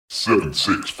7,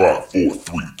 6, 5, 4,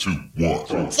 3, 2, 1. You'll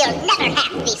never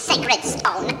have the sacred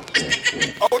stone.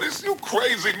 Oh, this you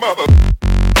crazy mother.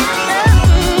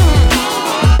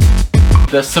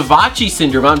 The Savachi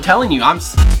syndrome, I'm telling you, I'm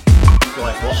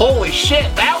like, well, holy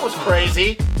shit, that was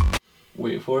crazy.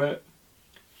 Wait for it.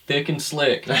 Thick and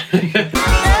slick.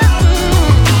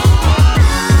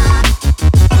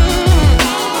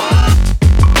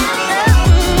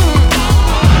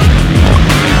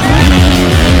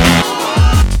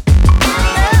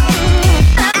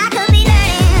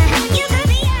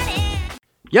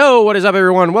 Yo, what is up,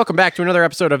 everyone? Welcome back to another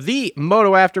episode of the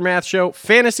Moto Aftermath Show,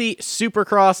 Fantasy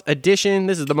Supercross Edition.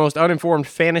 This is the most uninformed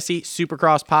fantasy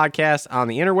Supercross podcast on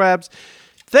the interwebs.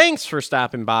 Thanks for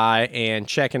stopping by and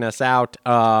checking us out.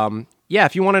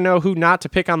 If you want to know who not to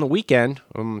pick on the weekend,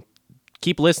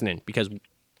 keep listening, because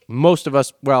most of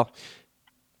us, well,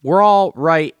 we're all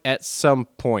right at some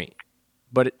point.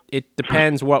 But it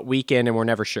depends what weekend, and we're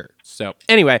never sure. So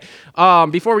anyway,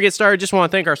 before we get started, just want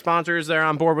to thank our sponsors that are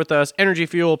on board with us: Energy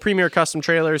Fuel, Premier Custom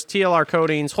Trailers, TLR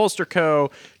Coatings, Holster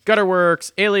Co.,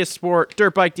 Gutterworks, Alias Sport,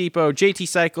 Dirt Bike Depot, JT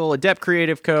Cycle, Adept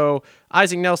Creative Co.,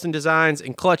 Isaac Nelson Designs,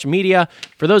 and Clutch Media.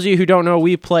 For those of you who don't know,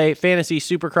 we play Fantasy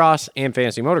Supercross and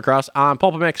Fantasy Motocross on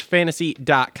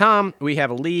PulpMXFantasy.com. We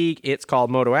have a league. It's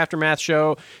called Moto Aftermath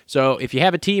Show. So if you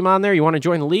have a team on there, you want to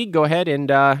join the league, go ahead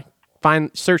and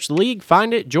search the league,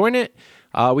 find it, join it.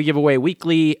 We give away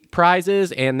weekly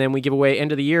prizes, and then we give away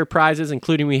end of the year prizes,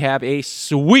 including we have a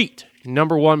sweet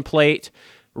number one plate,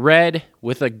 red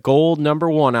with a gold number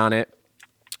one on it,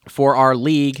 for our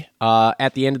league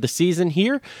at the end of the season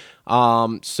here.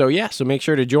 So make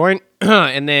sure to join,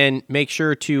 and then make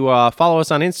sure to follow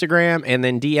us on Instagram, and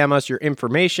then DM us your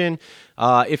information.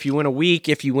 If you win a week,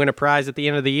 if you win a prize at the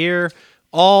end of the year,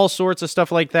 all sorts of stuff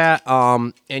like that.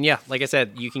 Like I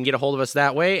said, you can get a hold of us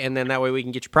that way, and then that way we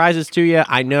can get your prizes to you.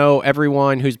 I know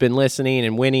everyone who's been listening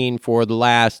and winning for the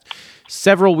last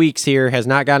several weeks here has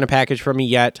not gotten a package from me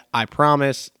yet. I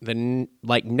promise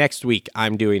next week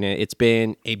I'm doing it. It's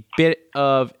been a bit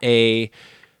of a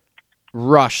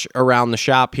rush around the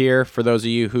shop here. For those of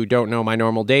you who don't know my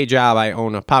normal day job, I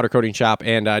own a powder coating shop,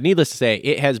 and needless to say,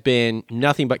 it has been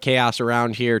nothing but chaos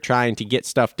around here trying to get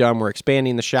stuff done. We're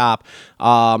expanding the shop,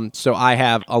 so I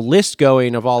have a list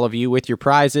going of all of you with your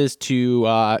prizes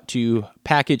to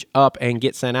package up and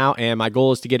get sent out, and my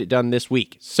goal is to get it done this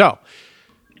week. So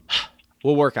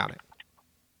we'll work on it.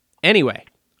 Anyway,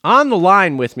 on the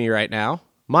line with me right now,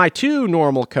 my two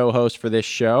normal co-hosts for this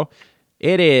show,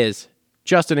 it is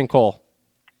Justin and Cole.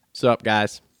 What's up,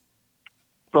 guys?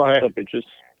 Go ahead, bitches.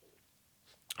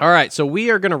 All right, so we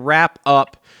are going to wrap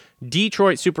up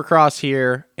Detroit Supercross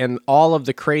here and all of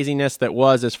the craziness that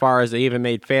was as far as they even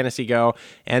made fantasy go.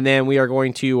 And then we are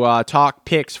going to talk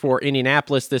picks for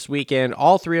Indianapolis this weekend.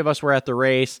 All three of us were at the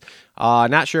race.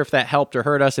 Not sure if that helped or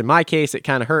hurt us. In my case, it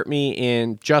kind of hurt me.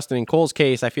 In Justin and Cole's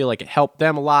case, I feel like it helped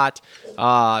them a lot.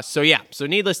 So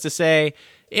needless to say,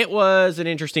 it was an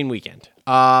interesting weekend.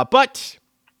 But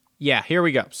here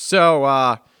we go.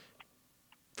 So,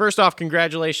 first off,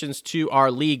 congratulations to our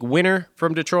league winner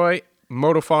from Detroit,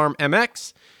 MotoFarm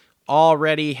MX.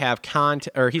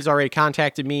 He's already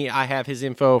contacted me. I have his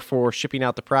info for shipping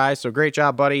out the prize. So great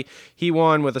job, buddy. He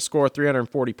won with a score of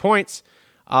 340 points.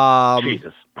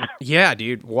 Jesus. Yeah,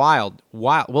 dude. Wild.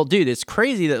 Well, dude, it's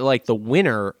crazy that the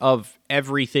winner of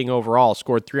everything overall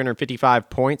scored 355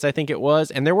 points, I think it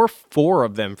was. And there were 4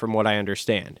 of them from what I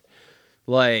understand.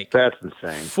 That's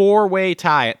insane. 4-way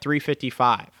tie at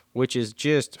 355, which is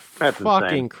just fucking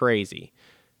insane. Crazy.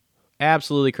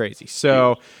 Absolutely crazy.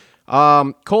 So,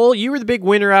 Cole, you were the big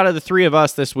winner out of the 3 of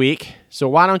us this week. So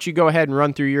why don't you go ahead and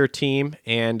run through your team,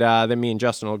 and then me and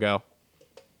Justin will go.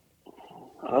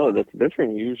 Oh, that's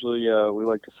different. Usually we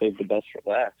like to save the best for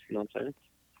last. You know what I'm saying?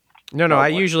 No, I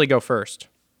usually go first.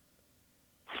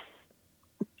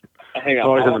 Hang on.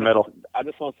 Always in the middle. I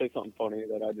just want to say something funny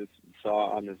that I just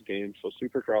saw on this game. So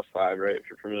Supercross 5, right? If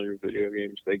you're familiar with video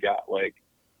games, they got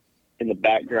in the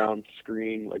background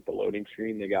screen, the loading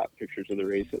screen, they got pictures of the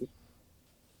races.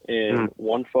 And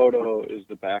one photo is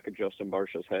the back of Justin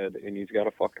Barcia's head, and he's got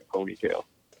a fucking ponytail.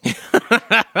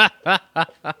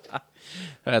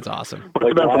 That's awesome. Would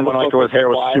have been from when his hair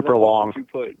was super long. You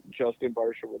put Justin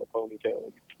Barcia with a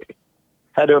ponytail.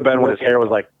 Had to have been when his hair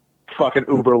was fucking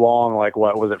uber long. What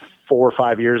was it, 4 or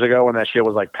 5 years ago when that shit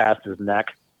was past his neck?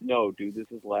 No, dude, this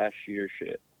is last year's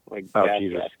shit.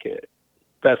 Jesus. Kid.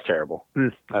 That's terrible.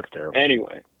 That's terrible.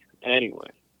 Anyway,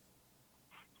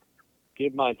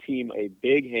 give my team a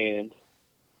big hand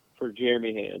for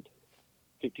Jeremy Hand.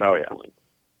 52 points.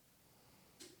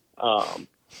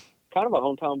 Kind of a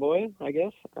hometown boy, I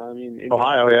guess. I mean,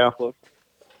 Ohio, yeah.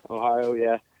 Ohio,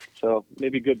 yeah. So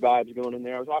maybe good vibes going in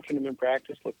there. I was watching him in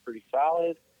practice, looked pretty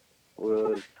solid.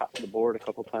 Was top of the board a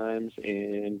couple times,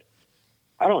 and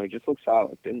I don't know, he just looked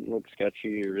solid. Didn't look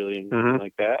sketchy or really anything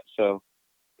like that. So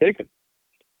take him.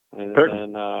 And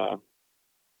then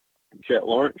Jet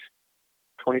Lawrence,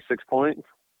 26 points.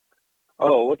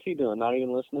 Oh, what's he doing? Not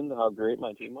even listening to how great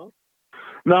my team was?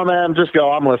 No, man, just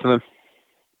go. I'm listening.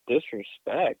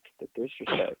 Disrespect. The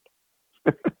disrespect.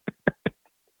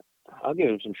 I'll give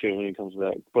him some shit when he comes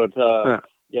back. But,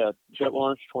 yeah, Jet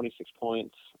Lawrence, 26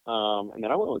 points. And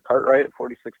then I went with Cartwright at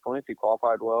 46 points. He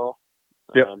qualified well.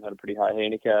 Yep. Had a pretty high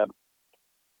handicap.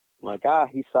 I'm like,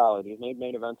 he's solid. He's made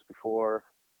main events before.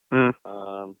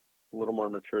 A little more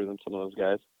mature than some of those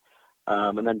guys.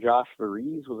 And then Josh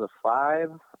Varese was a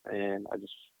 5, and I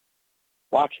just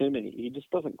watch him, and he just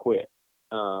doesn't quit.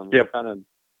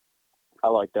 I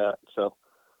like that. So,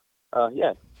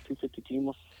 250 team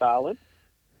was solid.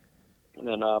 And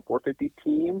then 450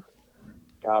 team,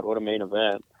 God, what a main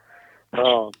event.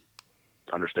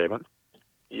 Understatement.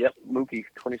 Yep, Mookie,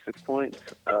 26 points.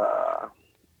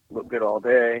 Looked good all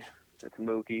day. It's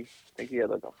Mookie. I think he had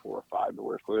like a 4 or 5 to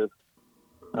work with.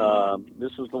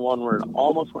 This was the one where it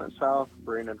almost went south.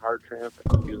 Brandon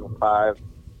Hartranft, he was a 5.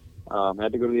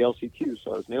 Had to go to the LCQ,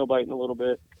 so I was nail biting a little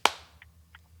bit.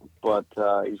 But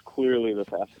he's clearly the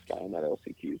fastest guy in that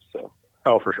LCQ. So.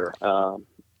 Oh, for sure.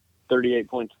 38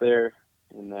 points there,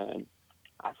 and then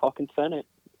I fucking sent it.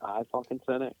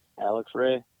 Alex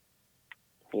Ray,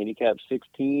 handicap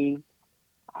 16.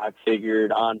 I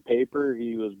figured on paper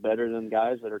he was better than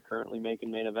guys that are currently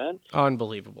making main events.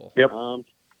 Unbelievable. Yep. So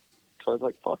I was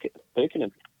like, fuck it, picking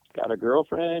him. Got a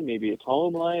girlfriend, maybe it's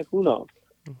home life, who knows?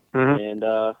 And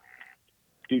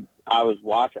dude, I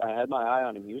had my eye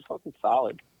on him. He was fucking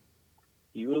solid.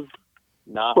 He was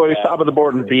not. Well, he's top of the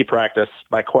board in B practice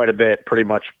by quite a bit, pretty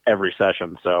much every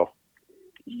session. So.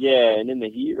 Yeah, and in the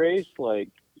heat race, like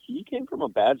he came from a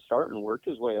bad start and worked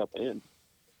his way up in.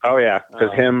 Oh yeah,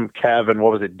 because him, Kev, and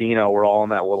what was it, Dino, were all on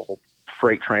that little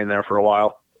freight train there for a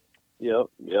while. Yep.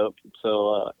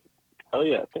 So, hell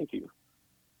yeah, thank you,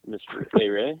 Mr.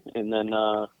 A-Ray. And then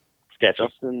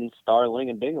Justin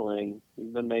Starling and Dingaling,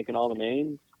 he's been making all the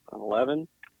mains on 11.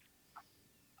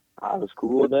 I was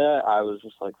cool with that. I was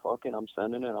just like, fucking, I'm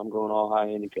sending it. I'm going all high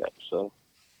handicap. So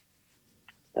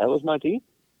that was my team.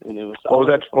 And it was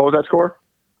solid. What was that score?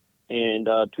 And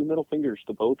 2 middle fingers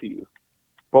to both of you.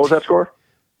 What was that score?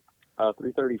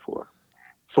 334.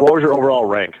 So what was your overall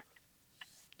rank?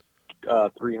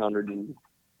 300 and...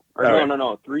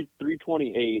 No.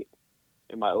 328.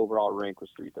 And my overall rank was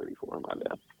 334. My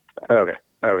bad.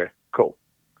 Okay. Cool.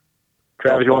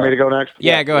 Travis, you want me to go next?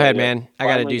 Yeah, go ahead, man. I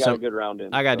got to do something. Good round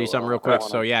in, I got to do something real quick.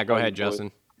 So, yeah, go ahead,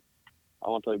 Justin. I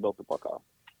want to tell you both to fuck off.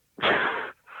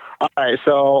 All right,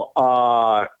 so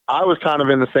I was kind of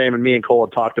in the same, and me and Cole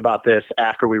had talked about this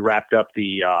after we wrapped up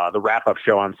the wrap-up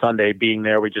show on Sunday. Being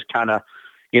there, we just kind of,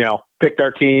 picked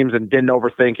our teams and didn't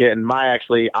overthink it. And I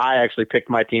actually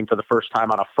picked my team for the first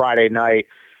time on a Friday night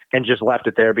and just left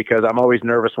it there because I'm always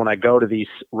nervous when I go to these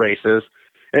races.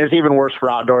 And it's even worse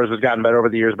for outdoors. It's gotten better over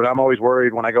the years, but I'm always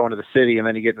worried when I go into the city and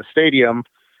then you get in the stadium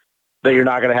that you're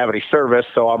not going to have any service.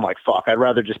 So I'm like, fuck, I'd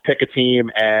rather just pick a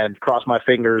team and cross my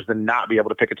fingers than not be able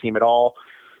to pick a team at all.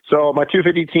 So my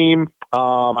 250 team,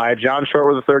 I had John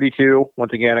Short with a 32.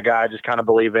 Once again, a guy I just kind of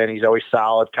believe in. He's always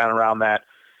solid, kind of around that,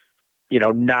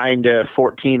 9 to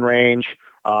 14 range.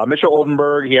 Mitchell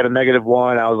Oldenburg, he had a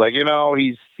 -1. I was like,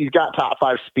 he's got top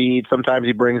 5 speed. Sometimes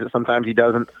he brings it, sometimes he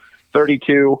doesn't.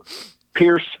 32.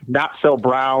 Pierce, not so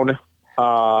brown,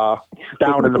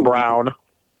 down in the brown.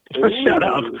 Shut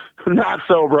up. Not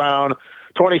so brown.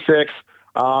 26.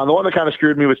 The one that kind of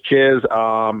screwed me was Chiz.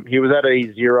 He was at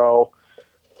a 0.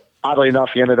 Oddly enough,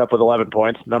 he ended up with 11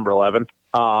 points, number 11.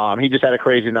 He just had a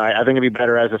crazy night. I think it'll be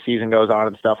better as the season goes on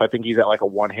and stuff. I think he's at like a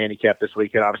 1 handicap this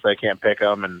weekend. Obviously, I can't pick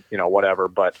him and, whatever.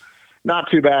 But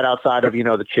not too bad outside of,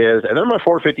 the Chiz. And then my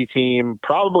 450 team,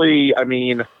 probably,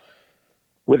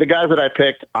 with the guys that I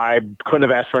picked, I couldn't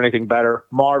have asked for anything better.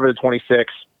 Marv at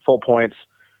 26, full points.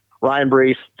 Ryan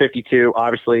Brees, 52.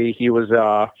 Obviously, he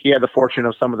had the fortune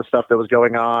of some of the stuff that was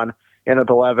going on. Ended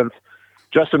up 11th.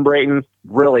 Justin Brayton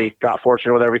really got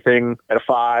fortunate with everything at a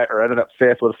 5, or ended up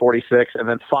 5th with 46. And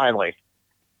then finally,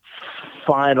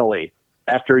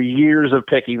 after years of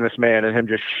picking this man and him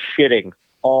just shitting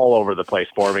all over the place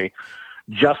for me,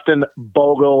 Justin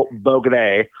Bogle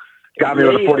got me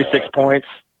with 46 points,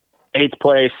 8th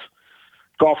place.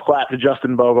 Golf clap to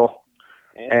Justin Bogle.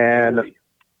 And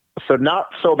so not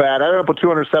so bad. I ended up with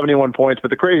 271 points, but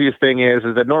the craziest thing is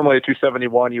that normally at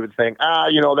 271 you would think,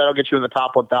 that'll get you in the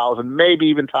top 1,000, maybe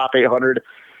even top 800.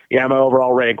 Yeah, my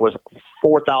overall rank was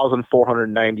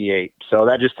 4,498. So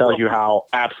that just tells you how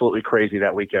absolutely crazy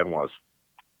that weekend was.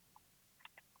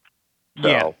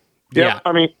 So, Yeah.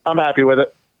 I mean, I'm happy with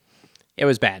it. It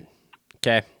was bad.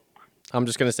 Okay. I'm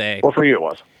just going to say. Well, for you, it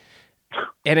was.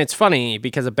 And it's funny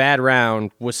because a bad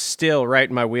round was still right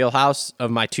in my wheelhouse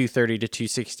of my 230 to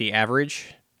 260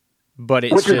 average. But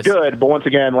it's Which is good. But once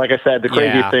again, like I said, the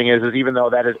craziest Yeah. thing is even though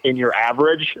that is in your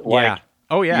average, Yeah.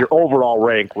 Oh, yeah. your overall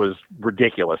rank was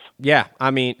ridiculous. Yeah.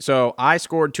 I mean, so I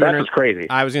scored 200. That's crazy.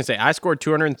 I was going to say, I scored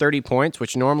 230 points,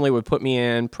 which normally would put me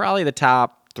in probably the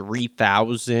top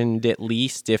 3,000 at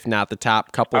least, if not the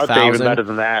top couple I would say thousand. even better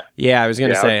than that. Yeah, I was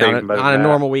going to Yeah, I say, would say on even better a than that.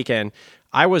 normal weekend,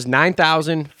 I was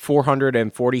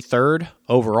 9,443rd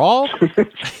overall.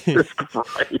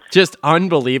 Right. Just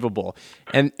unbelievable.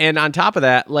 And on top of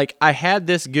that, like I had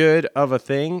this good of a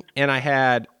thing, and I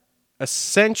had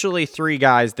essentially 3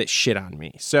 guys that shit on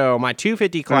me. So my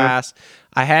 250 class,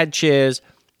 I had Chiz,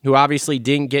 who obviously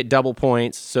didn't get double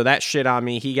points, so that shit on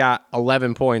me. He got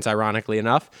 11 points, ironically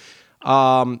enough.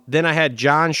 Then I had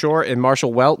John Short and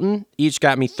Marshall Welton. Each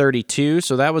got me 32,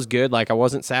 so that was good. Like, I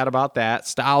wasn't sad about that.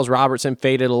 Styles Robertson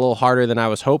faded a little harder than I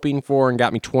was hoping for and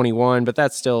got me 21, but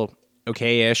that's still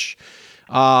okay-ish.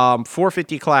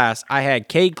 450 class, I had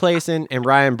Cade Clayson and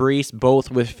Ryan Brees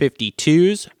both with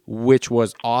 52s, which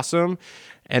was awesome.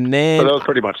 And then So those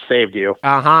pretty much saved you.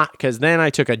 because then I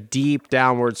took a deep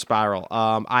downward spiral.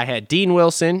 I had Dean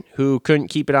Wilson, who couldn't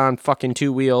keep it on fucking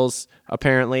 2 wheels,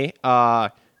 apparently.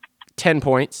 10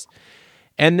 points.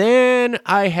 And then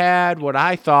I had what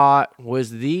I thought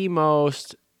was the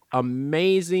most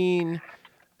amazing,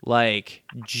 like,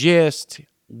 just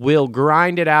will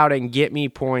grind it out and get me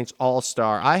points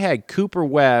all-star. I had Cooper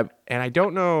Webb, and I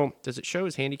don't know, does it show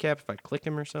his handicap if I click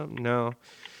him or something? No.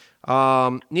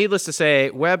 Needless to say,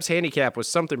 Webb's handicap was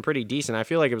something pretty decent. I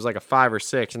feel like it was like a 5 or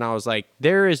 6, and I was like,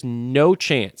 there is no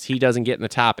chance he doesn't get in the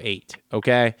top 8,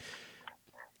 okay?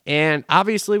 And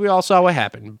obviously, we all saw what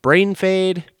happened. Brain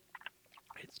fade.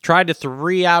 Tried to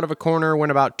 3 out of a corner,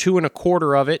 went about 2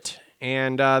 1/4 of it,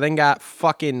 and then got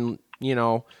fucking,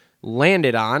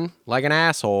 landed on like an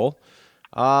asshole.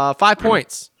 5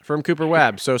 points from Cooper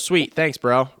Webb. So sweet. Thanks,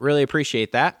 bro. Really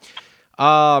appreciate that.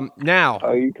 Now.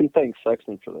 Oh, you can thank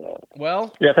Sexton for that.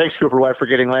 Well. Yeah, thanks, Cooper White, for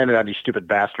getting landed on, you stupid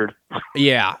bastard.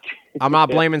 Yeah. I'm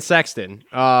not blaming Sexton.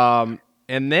 And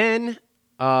then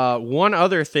one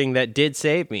other thing that did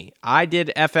save me. I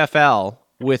did FFL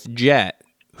with Jet,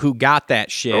 who got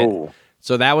that shit. Oh.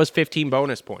 So that was 15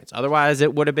 bonus points. Otherwise,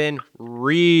 it would have been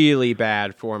really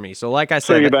bad for me. So like I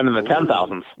So said, you've been in the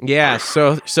 10,000s. yeah,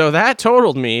 so that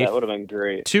totaled me That would have been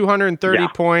great. 230 Yeah.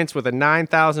 points with a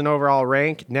 9,000 overall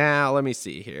rank. Now, let me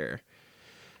see here.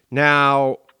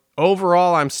 Now,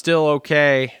 overall, I'm still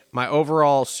okay. My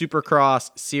overall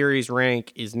Supercross series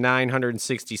rank is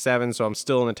 967, so I'm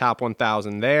still in the top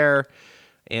 1,000 there.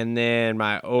 And then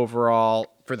my overall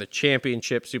for the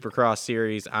championship Supercross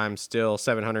series, I'm still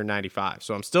 795.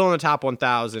 So I'm still in the top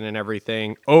 1,000 and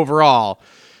everything overall.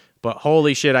 But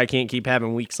holy shit, I can't keep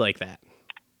having weeks like that.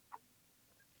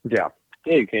 Yeah.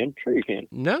 Yeah, you can. Sure you can.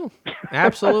 No,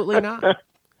 absolutely not.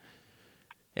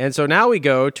 And so now we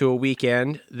go to a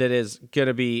weekend that is going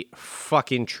to be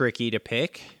fucking tricky to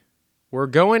pick. We're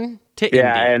going to Indy.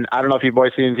 Yeah, and I don't know if you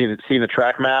boys seen the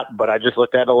track map, but I just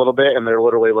looked at it a little bit, and there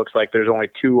literally looks like there's only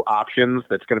 2 options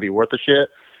that's going to be worth the shit,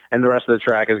 and the rest of the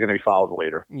track is going to be follow the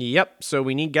leader. Yep, so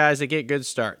we need guys that get good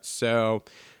starts. So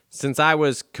since I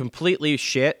was completely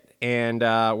shit and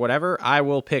whatever, I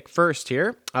will pick first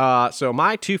here. So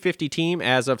my 250 team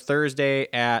as of Thursday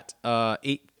at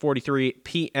 8:43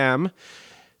 p.m.,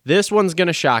 this one's going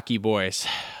to shock you boys.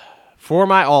 For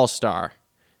my all-star,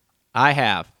 I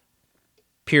have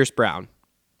Pierce Brown.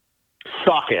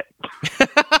 Suck it.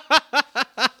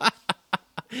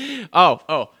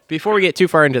 Oh, before we get too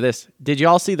far into this, did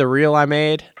y'all see the reel I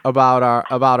made about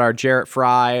our Jarrett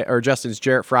Fry or Justin's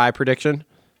Jarrett Fry prediction?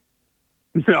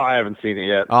 No, I haven't seen it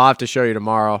yet. I'll have to show you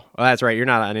tomorrow. Oh, that's right, you're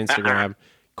not on Instagram.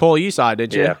 Cole, you saw it,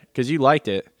 did you? Yeah. Because you liked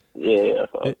it. Yeah.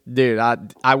 Dude,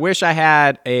 I wish I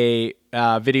had a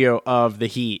video of the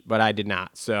heat, but I did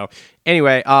not. So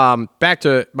anyway, back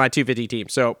to my 250 team.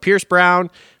 So Pierce Brown,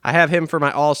 I have him for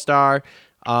my all-star.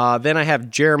 Then I have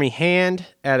Jeremy Hand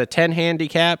at a 10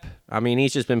 handicap. I mean,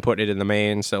 he's just been putting it in the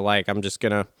main, so like I'm just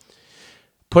gonna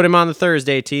put him on the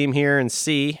Thursday team here and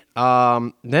see.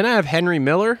 Then I have Henry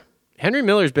Miller. Henry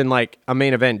Miller's been like a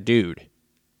main event dude.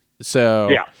 So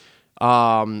Yeah.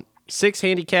 6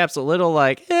 handicaps a little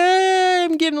like,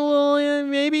 I'm getting a little,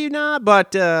 maybe not,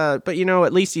 but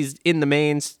at least he's in the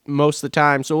mains most of the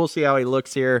time. So we'll see how he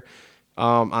looks here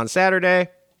on Saturday.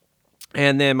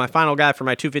 And then my final guy for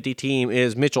my 250 team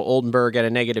is Mitchell Oldenburg at a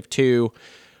 -2.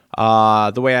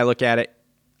 The way I look at it,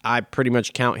 I pretty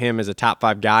much count him as a top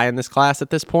 5 guy in this class at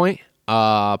this point,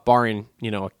 barring,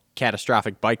 a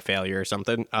catastrophic bike failure or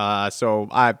something. So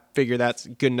I figure that's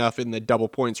good enough in the double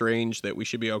points range that we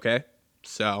should be okay.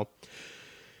 So,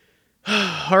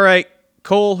 all right,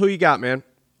 Cole, who you got, man?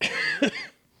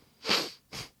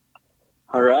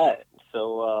 All right.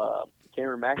 So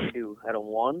Cameron McAdoo had a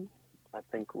 1. I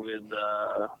think with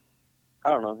I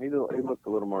don't know. He looked a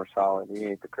little more solid. He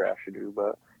ain't the crash to do,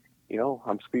 but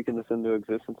I'm speaking this into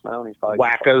existence now, and he's probably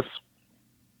Whackers.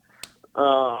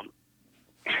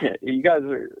 You guys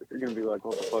are gonna be like,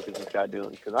 "What the fuck is this guy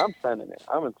doing?" Because I'm sending it.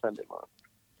 I'm gonna send him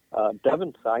on.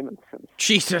 Devin Simonson.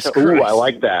 Jesus Christ. Ooh, I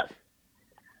like that.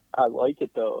 I like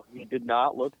it though. He did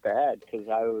not look bad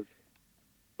because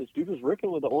this dude was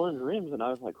ripping with the orange rims, and I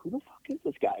was like, "Who the fuck is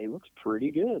this guy? He looks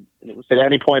pretty good." And it was At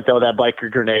any point, though, that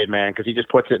biker grenade, man, because he just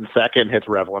puts it in second and hits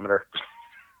rev limiter.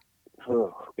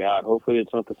 Oh God! Hopefully,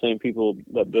 it's not the same people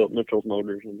that built Mitchell's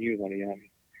motors and he was on a Yami.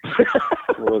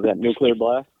 What was that, nuclear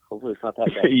blast? Hopefully, it's not that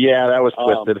guy. Yeah, that was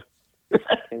twisted.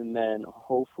 And then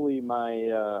hopefully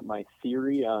my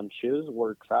theory on Chiz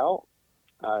works out.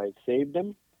 I saved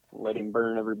him, let him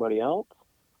burn everybody else.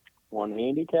 1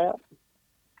 handicap.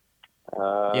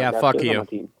 Yeah, fuck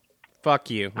you. Fuck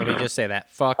you. Let me just say that.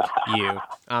 Fuck you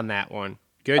on that one.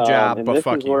 Good job, and but this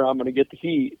fuck is you. where I'm going to get the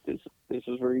heat. This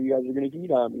is where you guys are going to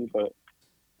heat on me, but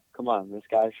come on. This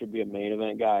guy should be a main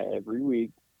event guy every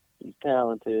week. He's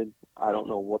talented. I don't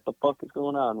know what the fuck is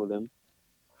going on with him.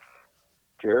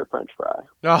 Jarrett French Fry.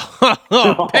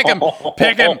 Oh, pick him.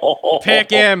 Pick him. Pick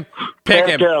him. Pick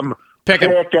him. Pick him. Pick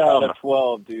him. That's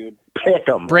 12, dude. Pick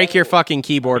him. Break your fucking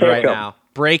keyboard Pick right 'em. now.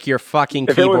 Break your fucking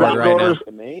If it was keyboard right now. outdoors-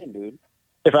 The main, dude.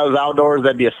 If I was outdoors,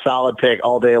 that'd be a solid pick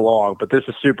all day long. But this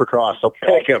is Supercross, so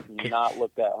pick him. Does not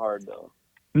look that hard, though.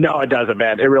 No, it doesn't,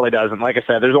 man. It really doesn't. Like I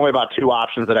said, there's only about 2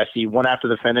 options that I see, one after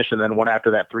the finish and then one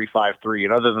after that 3.53.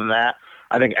 And other than that,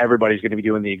 I think everybody's going to be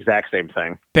doing the exact same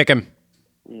thing. Pick him.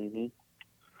 Mm-hmm.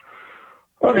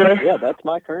 Okay. Yeah, that's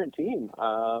my current team.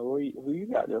 Who you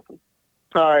got, Justin?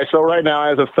 All right, so right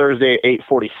now, as of Thursday,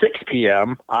 8:46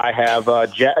 p.m., I have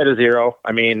Jet at a 0.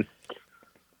 I mean,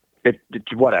 it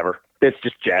whatever. It's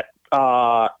just Jet.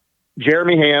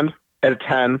 Jeremy Hand at a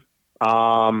 10.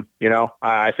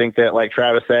 I think that, like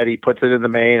Travis said, he puts it in the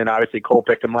main, and obviously Cole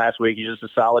picked him last week. He's just a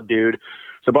solid dude.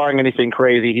 So barring anything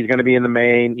crazy, he's going to be in the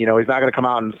main. He's not going to come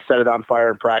out and set it on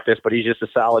fire in practice, but he's just a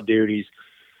solid dude. He's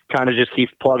kind of just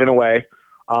keeps plugging away.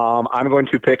 I'm going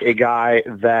to pick a guy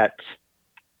that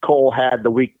Cole had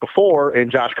the week before in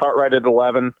Josh Cartwright at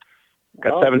 11.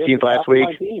 Got 17th last week.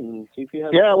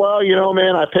 Yeah, well,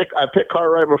 man, I picked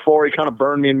Cartwright before. He kind of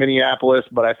burned me in Minneapolis,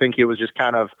 but I think he was just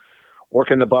kind of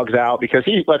working the bugs out because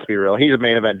let's be real, he's a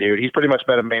main event dude. He's pretty much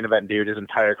been a main event dude his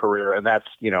entire career, and that's,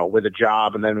 with a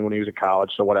job and then when he was in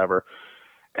college, so whatever.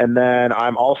 And then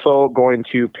I'm also going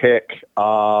to pick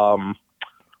Marshall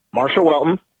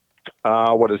Welton.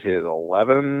 What is his,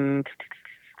 11?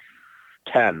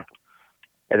 10.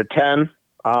 At a 10,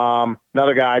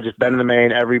 another guy just been in the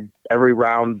main every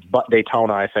round but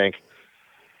Daytona, I think.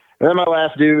 And then my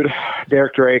last dude,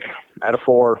 Derek Drake, at a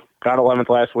 4, got 11th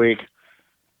last week.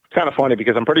 It's kind of funny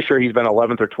because I'm pretty sure he's been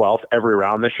 11th or 12th every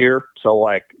round this year. So,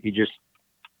 like, he just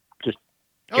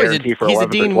guarantee for 11th he's a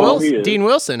Dean or 12th. Wilson. Dean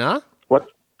Wilson, huh? What?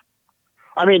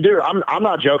 I mean, dude, I'm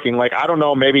not joking. Like, I don't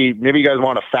know. Maybe you guys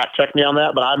want to fact check me on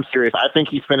that, but I'm serious. I think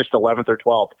he's finished 11th or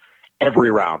 12th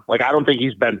every round. Like, I don't think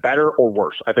he's been better or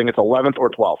worse. I think it's 11th or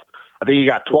 12th. I think he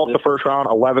got 12th the first round,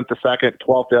 11th the second,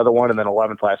 12th the other one, and then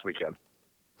 11th last weekend.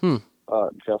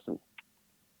 Justin.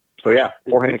 So, yeah,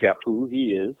 4 handicap. Who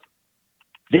he is.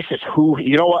 This is who,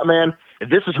 you know what, man? If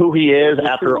this is who he is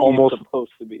after almost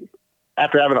supposed to be.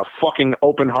 After having a fucking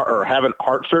open heart or having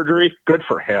heart surgery, good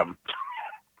for him.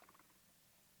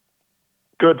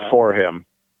 Good for him.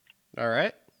 All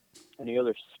right. Any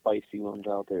other spicy ones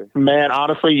out there? Man,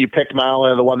 honestly, you picked my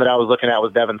only. The one that I was looking at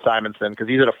was Devin Simonson because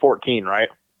he's at a 14, right?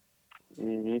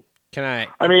 Mm-hmm. Can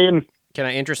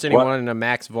I interest anyone in a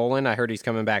Max Volan? I heard he's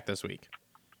coming back this week.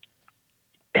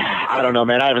 I don't know,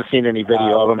 man. I haven't seen any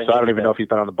video of him, so I don't even know if he's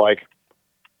been on the bike.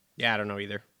 Yeah, I don't know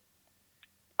either.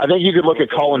 I think you could look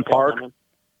at Colin Park.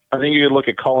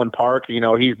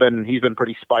 He's been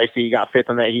pretty spicy. He got 5th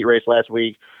in that heat race last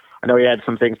week. I know he had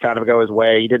some things kind of go his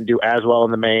way. He didn't do as well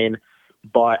in the main,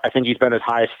 but I think he's been as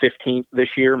high as 15th this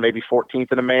year, maybe 14th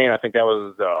in the main. I think that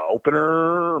was the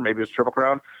opener, or maybe it was Triple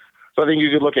Crown. So I think you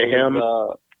could look at him.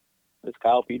 Is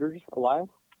Kyle Peters alive?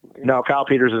 No, Kyle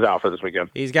Peters is out for this weekend.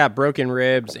 He's got broken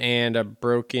ribs and a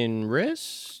broken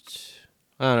wrist.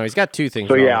 I don't know. He's got 2 things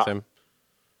wrong with him.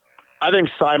 I think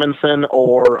Simonson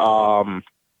or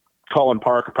Cullen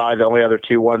Park are probably the only other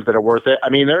two ones that are worth it. I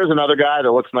mean, there's another guy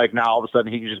that looks like now all of a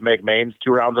sudden he can just make mains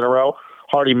 2 rounds in a row.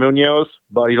 Hardy Munoz,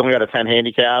 but he's only got a 10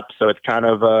 handicap, so it's kind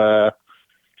of a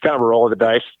roll of the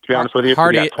dice, to be honest with you.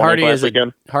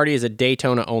 Hardy is a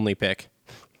Daytona only pick.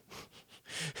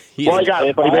 He made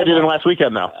it in last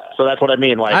weekend though, so that's what I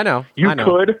mean. Like, I know.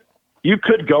 You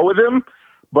could go with him,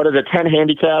 but as a 10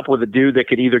 handicap with a dude that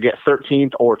could either get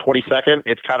 13th or 22nd,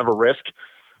 it's kind of a risk.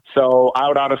 So I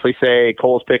would honestly say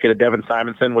Cole's pick at a Devin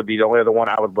Simonson would be the only other one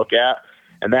I would look at.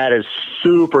 And that is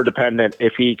super dependent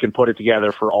if he can put it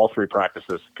together for all 3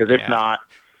 practices. Because if not,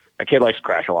 a kid likes to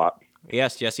crash a lot.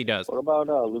 Yes, he does. What about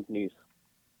Luke Neese?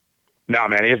 No,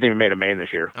 man, he hasn't even made a main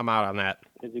this year. I'm out on that.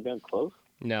 Has he been close?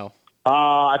 No.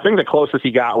 I think the closest he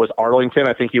got was Arlington.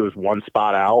 I think he was 1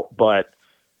 spot out. But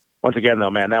once again, though,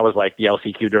 man, that was like the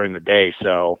LCQ during the day.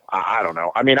 So I don't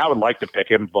know. I mean, I would like to pick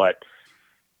him, but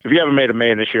if you haven't made a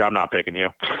main this year, I'm not picking you.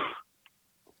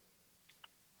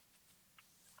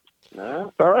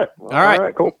 No. All right. All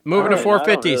right. Cool. Moving to 450s.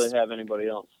 I don't really have anybody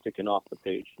else sticking off the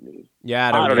page to me. Yeah,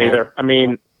 I don't either. I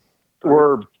mean,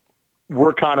 we're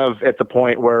kind of at the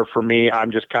point where, for me,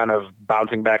 I'm just kind of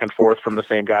bouncing back and forth from the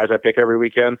same guys I pick every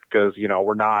weekend because,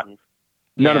 we're not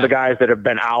 – none of the guys that have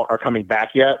been out are coming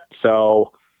back yet.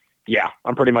 So, yeah,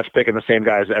 I'm pretty much picking the same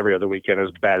guys every other weekend, as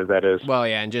bad as that is. Well,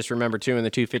 yeah, and just remember, too, in the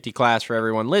 250 class for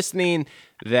everyone listening,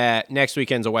 that next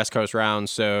weekend's a West Coast round,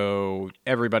 so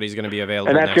everybody's going to be available.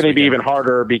 And that's going to be even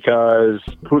harder because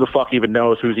who the fuck even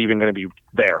knows who's even going to be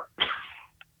there?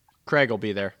 Craig will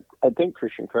be there. I think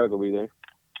Christian Craig will be there.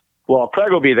 Well,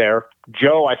 Craig will be there.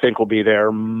 Joe, I think, will be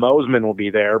there. Mosman will be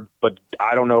there, but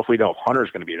I don't know if we know if Hunter's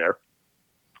going to be there.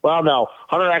 Well, no.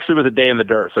 Hunter actually was a day in the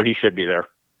dirt, so he should be there.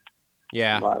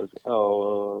 Yeah. Because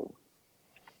of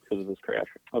this crash.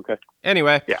 Okay.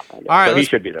 Anyway. Yeah. All right. So he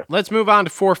should be there. Let's move on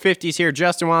to 450s here.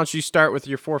 Justin, why don't you start with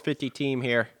your 450 team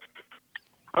here?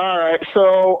 All right.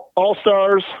 So,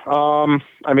 All-Stars,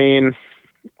 I mean,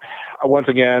 once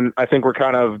again, I think we're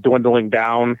kind of dwindling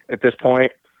down at this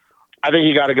point. I think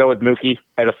you got to go with Mookie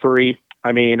at a 3.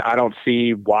 I mean, I don't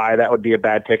see why that would be a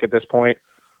bad pick at this point.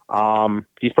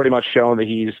 He's pretty much shown that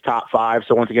he's top 5.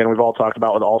 So once again, we've all talked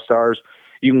about with All-Stars,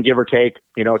 you can give or take,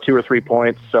 2 or 3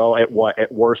 points. So at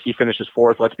worst, he finishes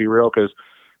 4th. Let's be real, because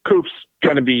Coop's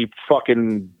going to be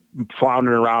fucking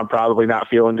floundering around, probably not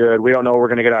feeling good. We don't know what we're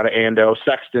going to get out of Ando.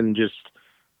 Sexton, just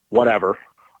whatever.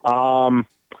 I'm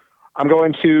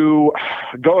going to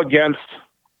go against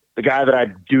the guy that I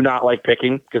do not like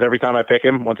picking, because every time I pick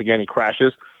him, once again, he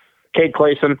crashes. Cade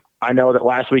Clayson, I know that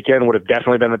last weekend would have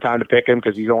definitely been the time to pick him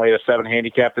because he's only at a 7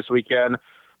 handicap this weekend.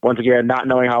 Once again, not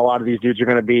knowing how a lot of these dudes are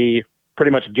going to be,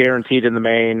 pretty much guaranteed in the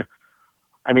main.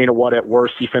 I mean, at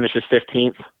worst, he finishes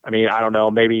 15th. I mean, I don't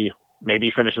know. Maybe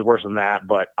he finishes worse than that,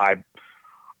 but I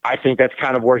think that's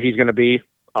kind of where he's going to be.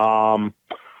 Going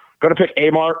to pick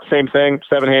Amart, same thing,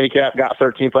 7 handicap, got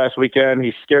 13th last weekend.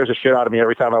 He scares the shit out of me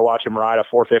every time I watch him ride a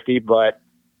 450, but,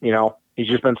 he's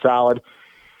just been solid.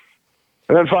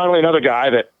 And then finally, another guy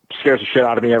that scares the shit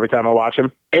out of me every time I watch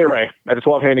him, A-Ray at a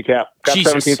 12 handicap, got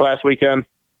 17th last weekend.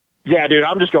 Yeah, dude,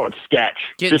 I'm just going sketch.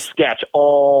 Just sketch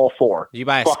all 4. Did you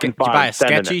buy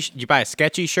a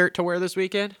sketchy shirt to wear this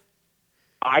weekend?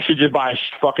 I should just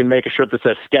make a shirt that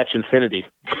says Sketch Infinity.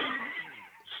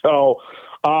 So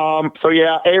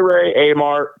yeah, A-Ray,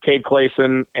 Amart, Cade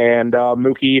Clayson, and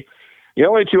Mookie. The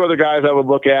only 2 other guys I would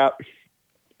look at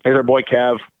is our boy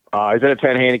Kev. He's at a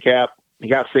 10 handicap. He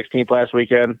got 16th last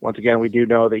weekend. Once again, we do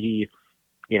know that he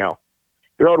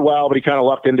rode well, but he kind of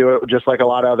lucked into it just like a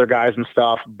lot of other guys and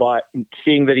stuff. But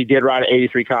seeing that he did ride an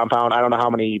 83 compound, I don't know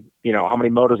how many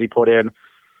motos he put in,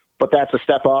 but that's a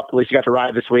step up. At least you got to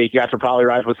ride this week. You got to probably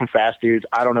ride with some fast dudes.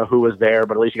 I don't know who was there,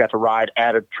 but at least you got to ride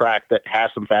at a track that has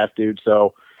some fast dudes.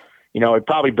 So, he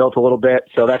probably built a little bit.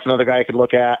 So that's another guy I could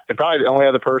look at. And probably the only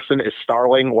other person is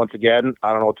Starling. Once again,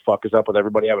 I don't know what the fuck is up with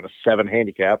everybody having a 7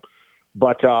 handicap,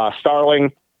 but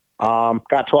Starling,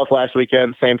 got 12th last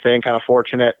weekend. Same thing, kind of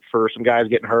fortunate for some guys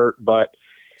getting hurt. But,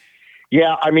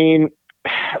 yeah, I mean,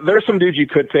 there's some dudes you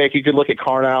could pick. You could look at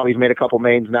Carnell. He's made a couple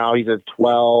mains now. He's at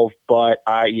 12. But,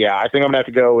 I think I'm going to have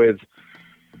to go with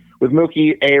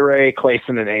Mookie, A-Ray,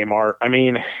 Clayson, and Amart. I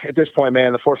mean, at this point,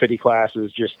 man, the 450 class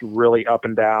is just really up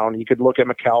and down. You could look at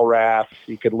McElrath.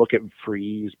 You could look at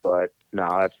Freeze. But,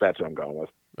 no, that's what I'm going with.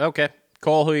 Okay.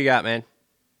 Cole, who you got, man?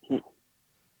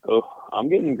 Oh, I'm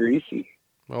getting greasy.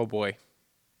 Oh, boy.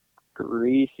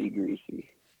 Greasy.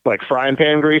 Like frying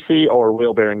pan greasy or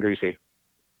wheel bearing greasy?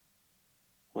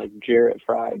 Like Jarrett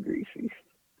Fry greasy.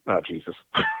 Oh, Jesus.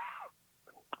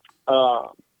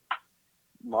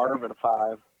 Marvin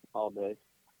 5 all day.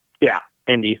 Yeah,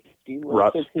 Indy. Dean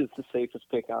Ruts. Wilson is the safest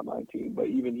pick on my team, but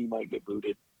even he might get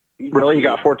booted. Really? He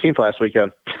got 14th last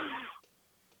weekend.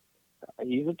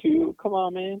 He's a 2. Come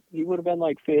on, man. He would have been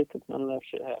like 5th if none of that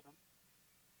shit happened.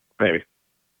 Maybe.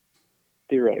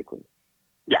 Theoretically.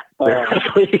 Yeah.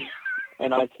 Theoretically.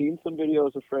 And I've seen some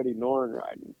videos of Freddie Norrin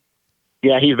riding.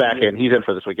 Yeah, he's back in. He's in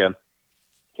for this weekend.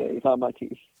 Okay, he's on my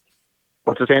team.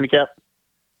 What's his handicap?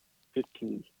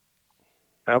 15.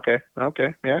 Okay.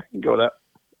 Yeah, you can go with that.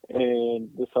 And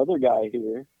this other guy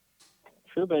here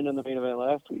should have been in the main event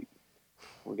last week.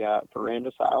 We got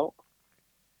Ferrandis out.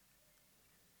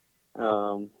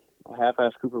 A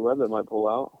half-ass Cooper Webb that might pull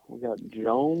out. We got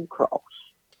Joan Cross.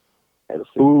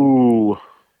 Ooh,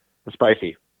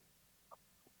 spicy.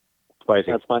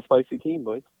 That's my spicy team,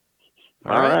 boys.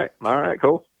 All right,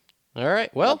 cool. All right.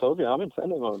 I Well, told you I'm in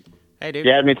sending mode. hey, dude.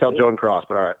 You had me tell Joan Cross,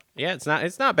 but all right. Yeah,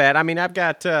 it's not bad. I mean, I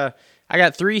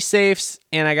got 3 safes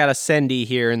and I got a Sendy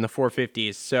here in the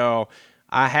 450s. So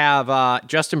I have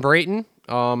Justin Brayton,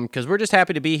 because we're just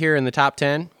happy to be here in the top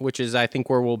 10, which is I think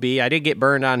where we'll be. I did get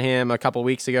burned on him a couple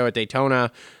weeks ago at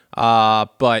Daytona,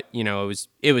 but you know it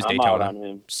was I'm Daytona. out on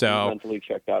him. So he's mentally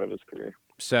checked out of his career.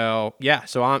 So yeah,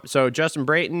 so Justin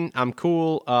Brayton, I'm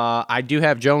cool. I do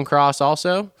have Joan Cross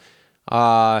also.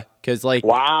 Cause like,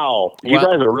 wow, you guys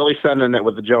are really sending it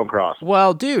with the Joan Cross.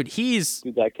 Well, dude,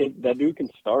 Dude, that dude can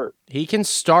start. he can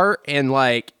start and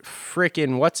like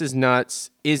frickin' what's his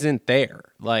nuts isn't there.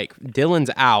 Like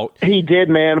Dylan's out. He did,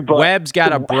 man, but Webb's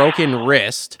got a broken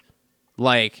wrist.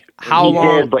 Like how he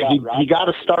long? did, but he got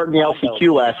to start in the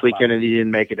LCQ last weekend and he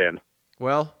didn't make it in.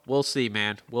 Well, we'll see,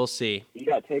 man. We'll see. He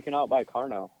got taken out by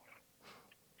Carno.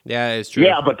 Yeah, it's true.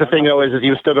 Yeah, but the thing though is he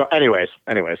was still going. Anyways,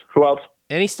 who else?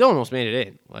 And he still almost made it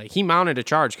in. Like he mounted a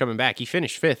charge coming back. He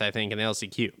finished 5th, I think, in the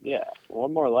LCQ. Yeah,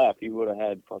 one more lap, he would have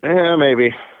had. Yeah,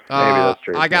 maybe that's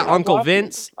true. I got Maybe. Uncle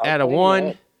Vince at a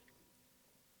 1.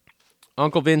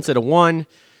 Uncle Vince at a 1.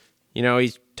 You know,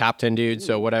 he's top 10 dude,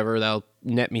 so whatever. That'll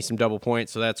net me some double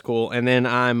points, so that's cool. And then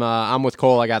I'm with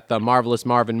Cole. I got the marvelous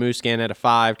Marvin Muscan at a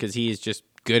 5 because he's just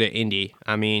good at Indy.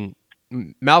 I mean,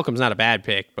 Malcolm's not a bad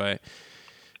pick, but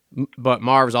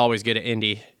Marv's always good at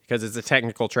Indy because it's a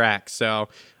technical track. So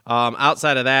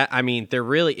outside of that, I mean, there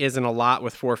really isn't a lot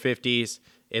with 450s.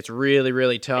 It's really,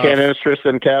 really tough. No interest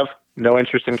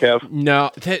in Kev?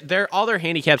 No, all their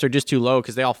handicaps are just too low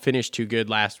because they all finished too good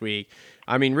last week.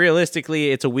 I mean,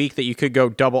 realistically, it's a week that you could go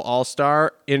double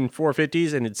all-star in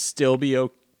 450s and it'd still be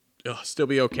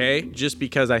okay, just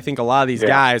because I think a lot of these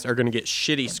guys are going to get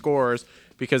shitty scores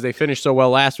because they finished so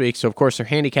well last week. So, of course, their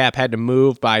handicap had to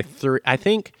move by 3. I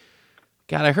think,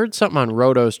 God, I heard something on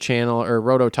Roto's channel or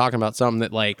Roto talking about something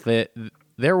that, like, that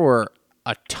there were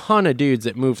a ton of dudes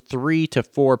that moved 3 to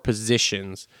 4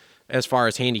 positions as far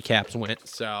as handicaps went.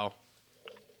 So,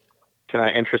 can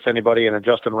I interest anybody in a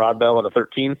Justin Rodbell at a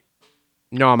 13?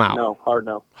 No, I'm out. No, hard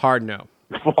no. Hard no.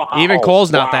 Wow. Even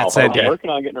Cole's not that I'm Sendy. working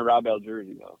on getting a Rob Bell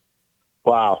jersey, though.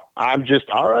 Wow. I'm just,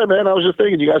 all right, man. I was just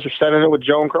thinking you guys are sending it with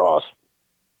Joan Cross.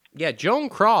 Yeah, Joan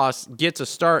Cross gets a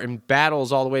start and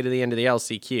battles all the way to the end of the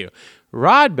LCQ.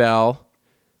 Rod Bell,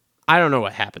 I don't know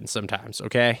what happens sometimes,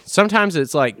 okay? Sometimes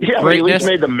it's like Yeah, greatness. but he at least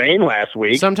made the main last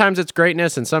week. Sometimes it's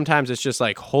greatness, and sometimes it's just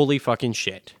like, holy fucking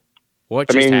shit. What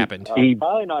just happened? He's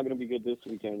probably not going to be good this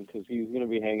weekend because he's going to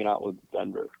be hanging out with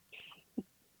Denver.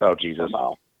 Oh, Jesus.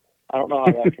 Somehow. I don't know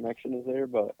how that connection is there,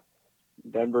 but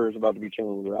Denver is about to be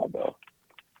chilling with Rob Bell.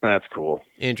 That's cool.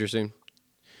 Interesting.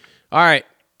 All right.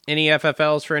 Any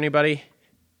FFLs for anybody?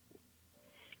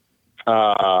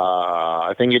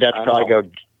 I think you'd have to probably go.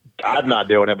 I'm not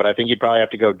doing it, but I think you'd probably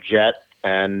have to go Jet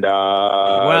and.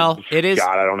 Well, it is.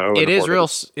 God, I don't know. It is real.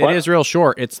 It is real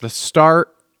short. It's the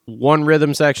start, one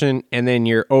rhythm section, and then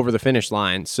you're over the finish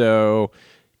line. So,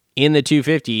 in the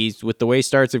 250s, with the way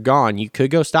starts have gone, you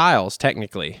could go Styles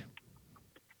technically.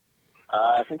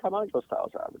 I think I might go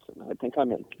Styles Robinson. I think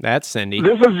I'm in. That's Cindy.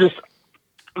 This is just.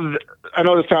 I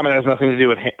know this comment has nothing to do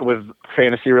with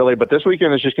fantasy really, but this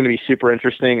weekend is just going to be super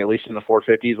interesting, at least in the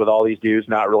 450s, with all these dudes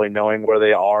not really knowing where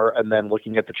they are, and then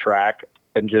looking at the track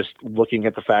and just looking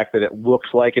at the fact that it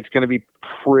looks like it's going to be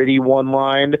pretty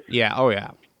one-lined. Yeah. Oh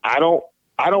yeah. I don't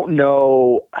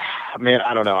know, man.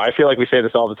 I don't know. I feel like we say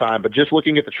this all the time, but just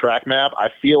looking at the track map, I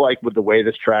feel like with the way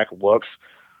this track looks,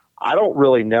 I don't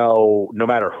really know, no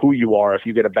matter who you are, if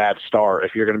you get a bad start,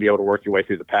 if you're going to be able to work your way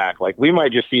through the pack. Like, we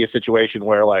might just see a situation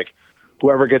where, like,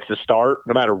 whoever gets to start,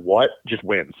 no matter what, just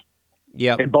wins.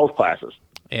 Yep. In both classes.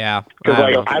 Yeah. Because,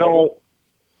 like, I don't...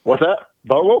 What's that?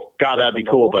 Bogle? God, that'd be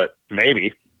cool, but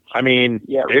maybe. I mean,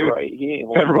 yeah, dude, right.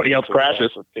 everybody else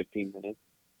crashes. For 15 minutes.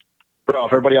 Bro,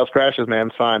 if everybody else crashes, man,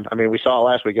 it's fine. I mean, we saw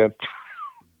it last weekend.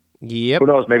 Yep. Who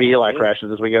knows? Maybe Eli crashes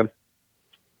this weekend.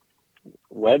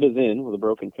 Webb is in with a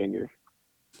broken finger.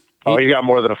 Oh, he's got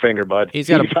more than a finger, bud. He's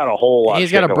got a whole lot.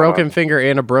 He's got a broken finger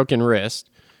and a broken wrist.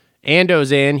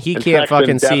 Ando's in. He can't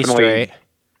fucking see straight.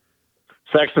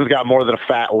 Sexton's got more than a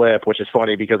fat lip, which is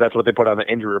funny because that's what they put on the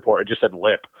injury report. It just said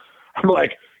lip. I'm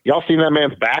like, y'all seen that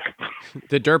man's back?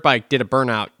 The dirt bike did a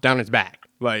burnout down his back.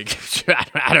 Like,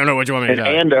 I don't know what you want me to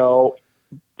And Ando,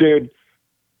 dude,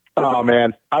 oh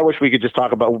man, I wish we could just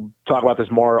talk about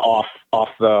this more off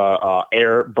the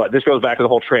air. But this goes back to the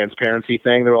whole transparency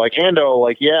thing. They were like, Ando,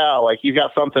 like, yeah, like he's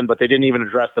got something, but they didn't even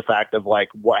address the fact of like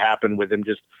what happened with him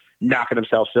just knocking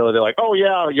himself silly. They're like, oh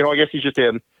yeah, I guess he's just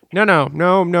in.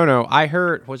 No. I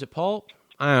heard, was it Pulp?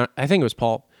 I think it was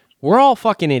Pulp. We're all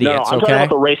fucking idiots, I'm talking about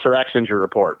the Racer X injury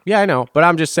report. Yeah, I know, but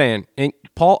I'm just saying. And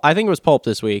Pulp, I think it was Pulp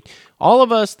this week. All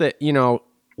of us that,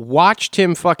 watched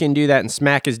him fucking do that and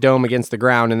smack his dome against the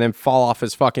ground and then fall off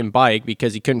his fucking bike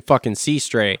because he couldn't fucking see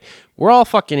straight. We're all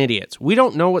fucking idiots. We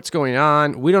don't know what's going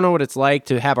on. We don't know what it's like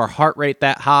to have our heart rate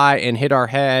that high and hit our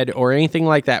head or anything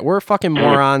like that. We're fucking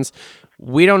morons.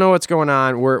 We don't know what's going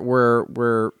on.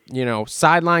 We're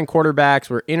sideline quarterbacks.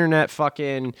 We're internet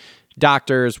fucking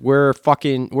doctors. We're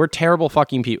terrible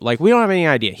fucking people. Like, we don't have any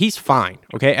idea. He's fine.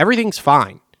 Okay. Everything's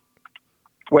fine.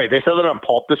 Wait, they said that on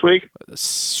Pulp this week?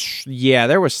 Yeah,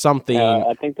 there was something.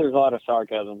 I think there's a lot of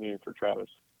sarcasm here for Travis.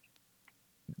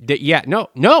 No.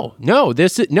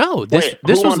 This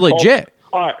was legit.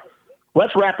 Pulp? All right.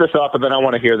 Let's wrap this up, and then I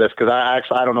want to hear this because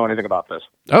I don't know anything about this.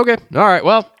 Okay. All right.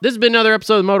 Well, this has been another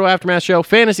episode of the Moto Aftermath Show,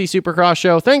 Fantasy Supercross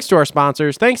Show. Thanks to our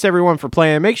sponsors. Thanks, everyone, for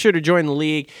playing. Make sure to join the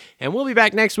league, and we'll be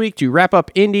back next week to wrap up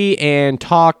Indy and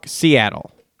talk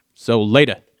Seattle. So,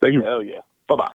 later. Thank you. Hell yeah.